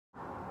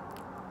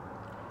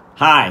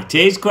Hi,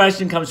 today's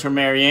question comes from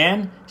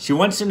Marianne. She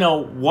wants to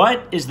know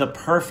what is the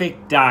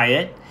perfect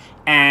diet,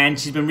 and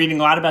she's been reading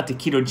a lot about the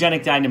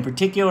ketogenic diet in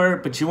particular,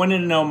 but she wanted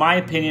to know my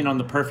opinion on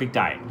the perfect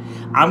diet.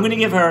 I'm going to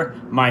give her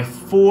my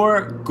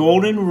 4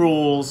 golden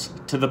rules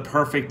to the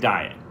perfect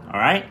diet, all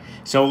right?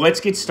 So let's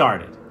get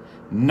started.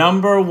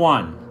 Number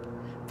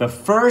 1, the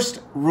first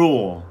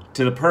rule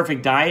to the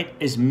perfect diet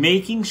is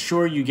making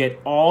sure you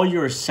get all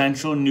your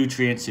essential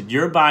nutrients that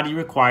your body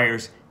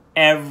requires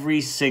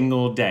every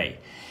single day.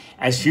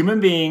 As human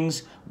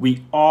beings,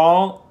 we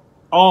all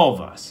of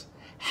us,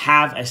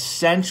 have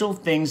essential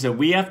things that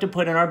we have to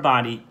put in our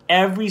body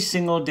every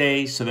single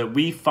day so that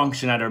we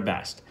function at our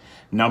best.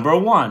 Number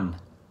 1,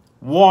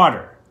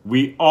 water.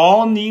 We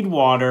all need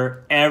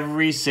water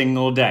every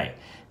single day.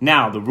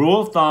 Now, the rule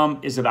of thumb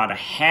is about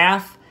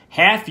half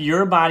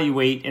your body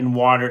weight in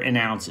water in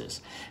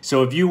ounces.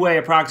 So if you weigh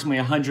approximately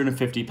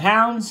 150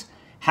 pounds,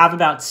 have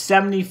about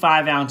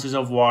 75 ounces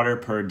of water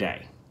per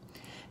day.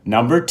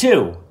 Number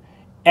 2,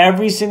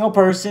 every single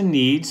person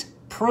needs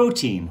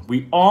protein.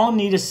 We all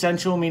need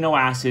essential amino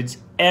acids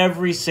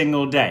every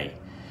single day.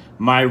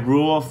 My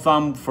rule of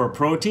thumb for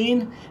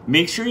protein,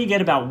 make sure you get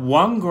about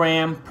 1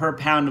 gram per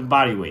pound of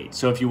body weight.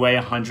 So if you weigh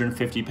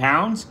 150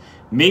 pounds,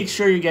 make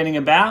sure you're getting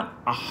about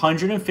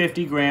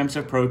 150 grams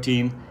of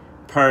protein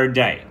per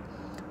day.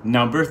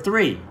 Number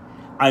 3,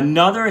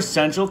 another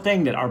essential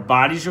thing that our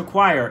bodies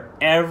require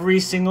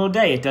every single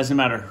day. It doesn't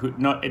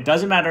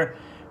matter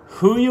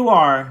who you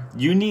are,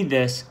 you need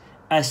this.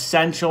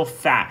 Essential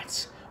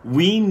fats.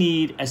 We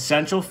need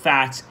essential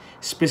fats,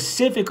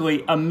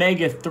 specifically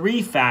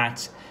omega-3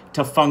 fats,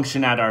 to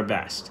function at our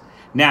best.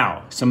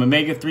 Now, some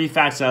omega-3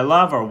 fats that I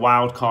love are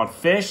wild-caught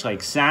fish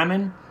like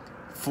salmon,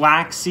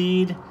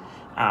 flaxseed.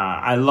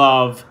 I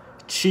love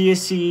chia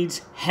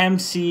seeds, hemp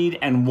seed,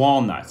 and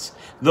walnuts.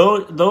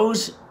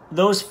 Those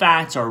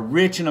fats are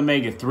rich in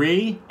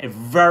omega-3,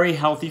 very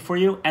healthy for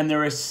you, and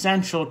they're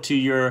essential to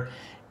your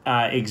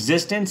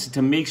existence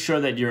to make sure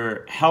that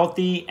you're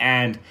healthy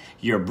and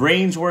your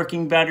brain's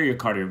working better, your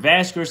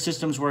cardiovascular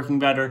system's working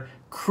better,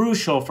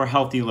 crucial for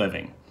healthy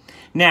living.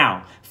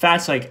 Now,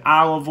 fats like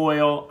olive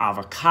oil,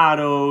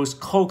 avocados,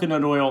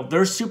 coconut oil,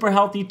 they're super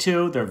healthy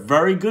too. They're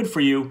very good for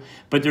you,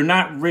 but they're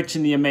not rich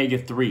in the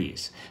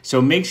omega-3s.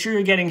 So make sure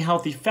you're getting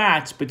healthy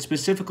fats, but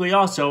specifically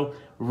also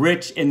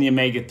rich in the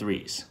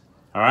omega-3s.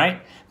 All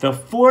right? The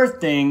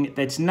 4th thing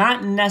that's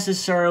not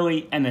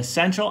necessarily an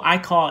essential, I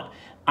call it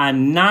a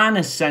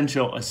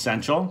non-essential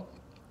essential,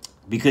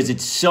 because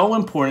it's so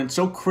important,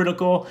 so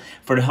critical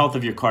for the health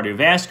of your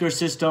cardiovascular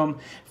system,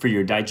 for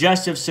your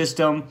digestive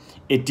system.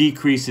 It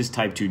decreases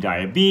type 2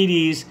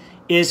 diabetes,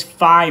 is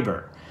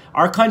fiber.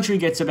 Our country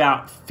gets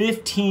about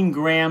 15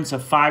 grams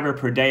of fiber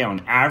per day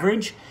on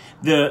average.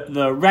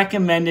 The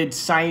recommended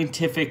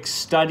scientific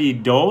study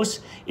dose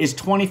is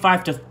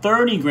 25 to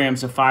 30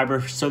 grams of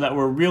fiber so that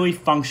we're really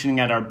functioning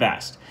at our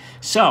best.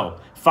 So,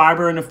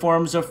 fiber in the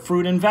forms of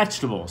fruit and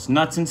vegetables,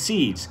 nuts and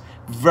seeds,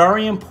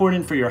 very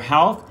important for your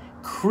health,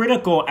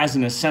 critical as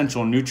an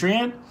essential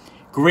nutrient,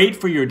 great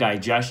for your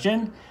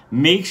digestion.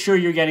 Make sure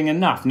you're getting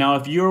enough. Now,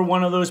 if you're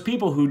one of those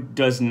people who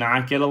does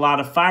not get a lot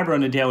of fiber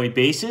on a daily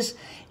basis,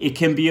 it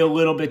can be a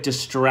little bit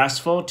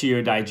distressful to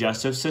your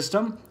digestive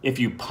system if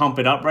you pump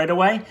it up right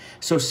away.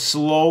 So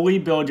slowly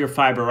build your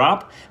fiber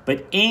up,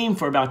 but aim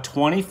for about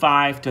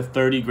 25 to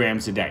 30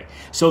 grams a day.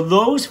 So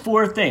those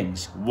 4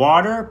 things,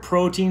 water,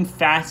 protein,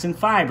 fats, and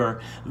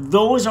fiber,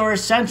 those are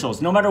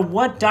essentials. No matter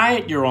what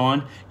diet you're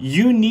on,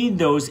 you need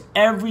those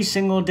every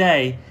single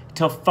day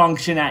to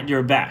function at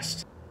your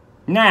best.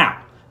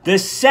 Now, the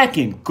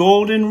second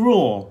golden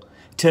rule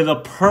to the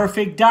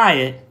perfect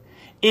diet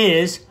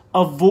is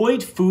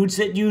avoid foods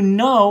that you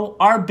know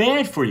are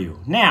bad for you.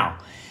 Now,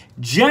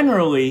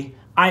 generally,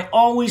 I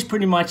always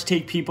pretty much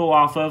take people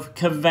off of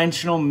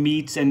conventional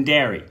meats and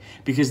dairy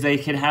because they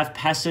can have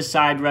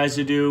pesticide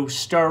residue,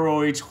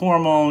 steroids,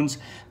 hormones.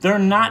 They're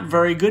not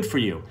very good for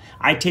you.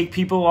 I take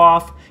people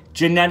off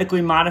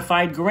genetically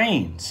modified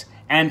grains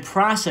and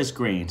processed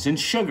grains and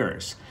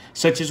sugars,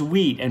 such as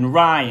wheat and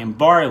rye and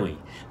barley.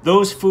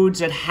 Those foods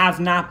that have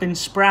not been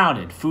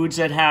sprouted, foods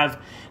that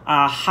have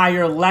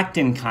higher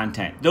lectin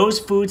content. Those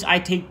foods I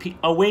take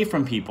away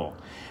from people.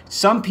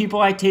 Some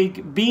people I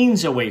take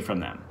beans away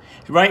from them,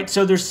 right?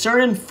 So there's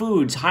certain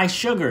foods, high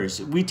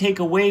sugars, we take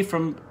away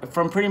from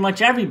pretty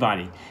much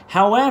everybody.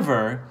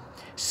 However,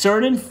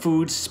 certain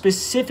foods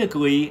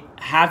specifically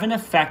have an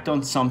effect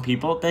on some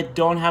people that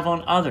don't have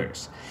on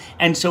others.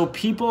 And so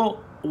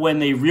people, when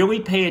they really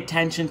pay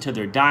attention to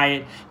their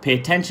diet, pay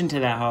attention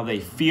to how they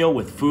feel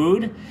with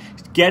food,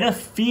 get a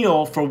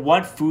feel for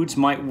what foods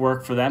might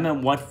work for them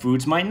and what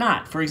foods might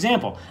not. For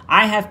example,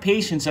 I have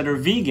patients that are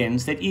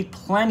vegans that eat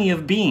plenty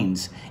of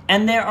beans,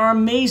 and they are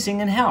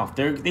amazing in health.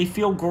 They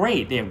feel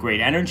great. They have great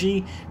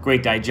energy,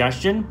 great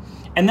digestion.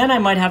 And then I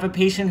might have a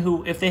patient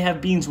who, if they have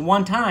beans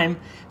one time,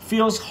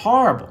 feels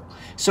horrible.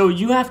 So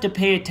you have to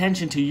pay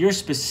attention to your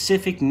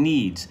specific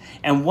needs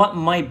and what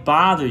might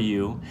bother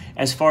you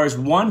as far as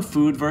one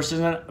food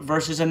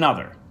versus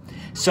another.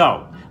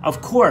 So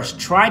Of course,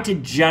 try to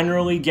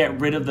generally get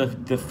rid of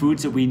the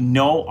foods that we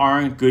know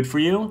aren't good for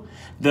you,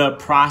 the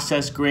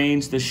processed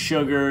grains, the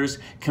sugars,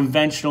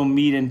 conventional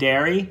meat and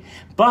dairy,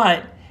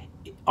 but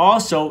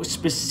also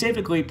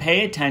specifically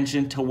pay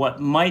attention to what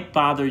might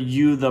bother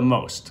you the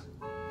most.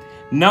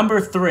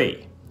 Number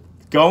 3,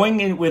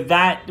 going in with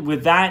that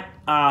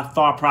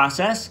thought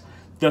process,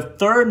 the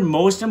third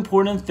most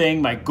important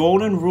thing, my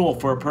golden rule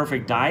for a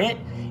perfect diet,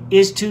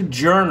 is to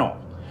journal.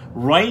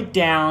 Write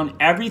down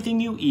everything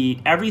you eat,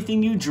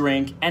 everything you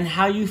drink, and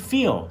how you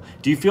feel.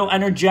 Do you feel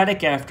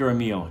energetic after a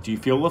meal? Do you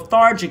feel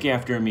lethargic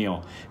after a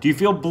meal? Do you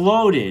feel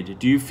bloated?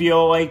 Do you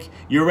feel like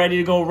you're ready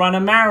to go run a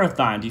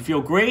marathon? Do you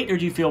feel great or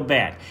do you feel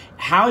bad?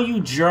 How you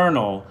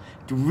journal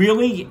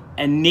really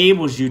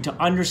enables you to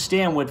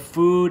understand what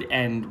food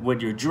and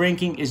what you're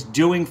drinking is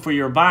doing for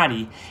your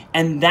body,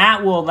 and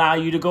that will allow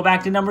you to go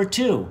back to number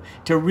 2,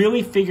 to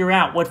really figure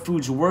out what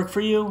foods work for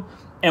you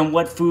and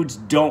what foods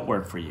don't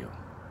work for you.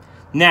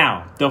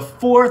 Now, the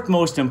fourth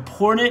most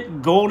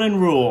important golden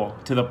rule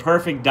to the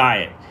perfect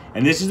diet,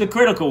 and this is the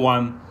critical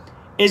one,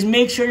 is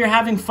make sure you're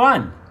having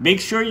fun. Make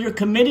sure you're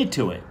committed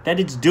to it,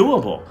 that it's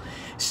doable.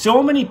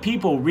 So many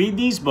people read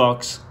these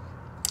books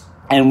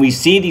and we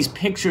see these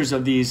pictures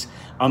of these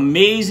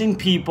amazing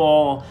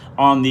people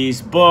on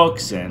these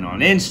books and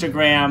on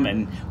Instagram,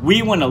 and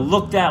we want to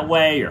look that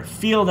way or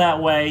feel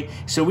that way.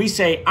 So we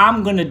say,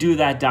 I'm going to do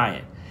that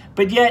diet.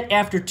 But yet,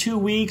 after 2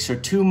 weeks or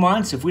 2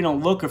 months, if we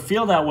don't look or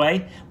feel that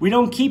way, we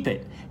don't keep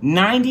it.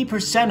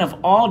 90% of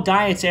all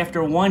diets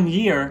after 1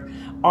 year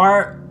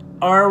are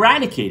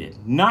eradicated.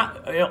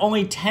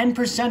 Only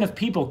 10% of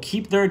people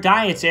keep their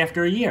diets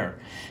after a year.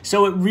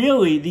 So it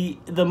really,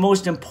 the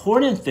most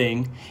important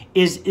thing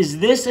is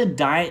this a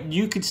diet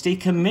you could stay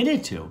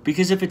committed to?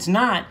 Because if it's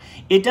not,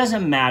 it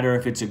doesn't matter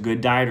if it's a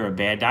good diet or a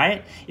bad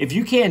diet. If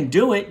you can't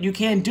do it, you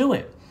can't do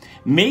it.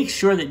 Make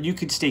sure that you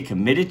could stay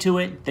committed to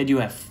it, that you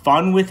have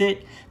fun with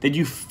it, that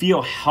you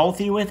feel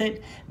healthy with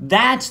it.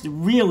 That's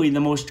really the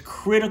most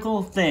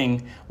critical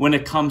thing when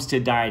it comes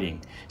to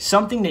dieting.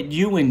 Something that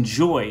you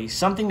enjoy,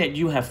 something that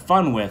you have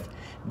fun with,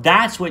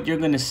 that's what you're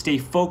going to stay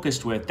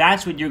focused with.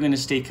 That's what you're going to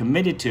stay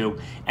committed to,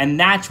 and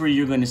that's where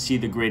you're going to see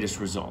the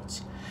greatest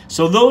results.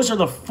 So those are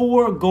the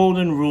 4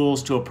 golden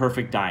rules to a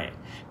perfect diet.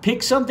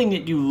 Pick something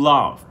that you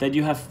love, that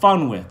you have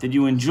fun with, that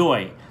you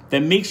enjoy,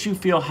 that makes you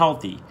feel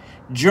healthy.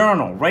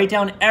 Journal, write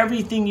down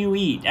everything you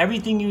eat,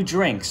 everything you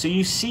drink, so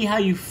you see how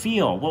you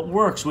feel, what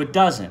works, what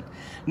doesn't.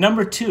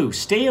 Number 2,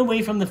 stay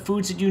away from the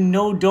foods that you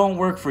know don't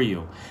work for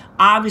you.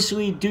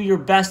 Obviously, do your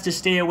best to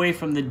stay away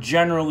from the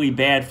generally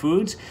bad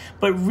foods,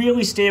 but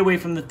really stay away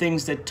from the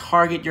things that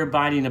target your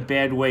body in a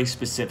bad way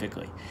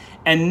specifically.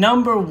 And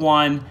number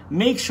 1,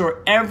 make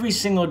sure every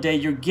single day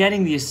you're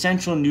getting the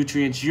essential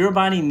nutrients your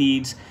body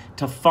needs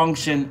to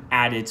function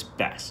at its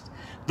best.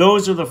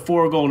 Those are the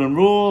 4 golden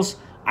rules.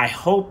 I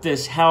hope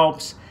this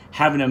helps.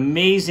 Have an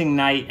amazing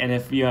night, and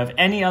if you have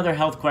any other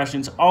health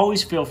questions,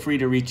 always feel free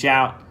to reach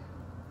out.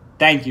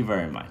 Thank you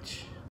very much.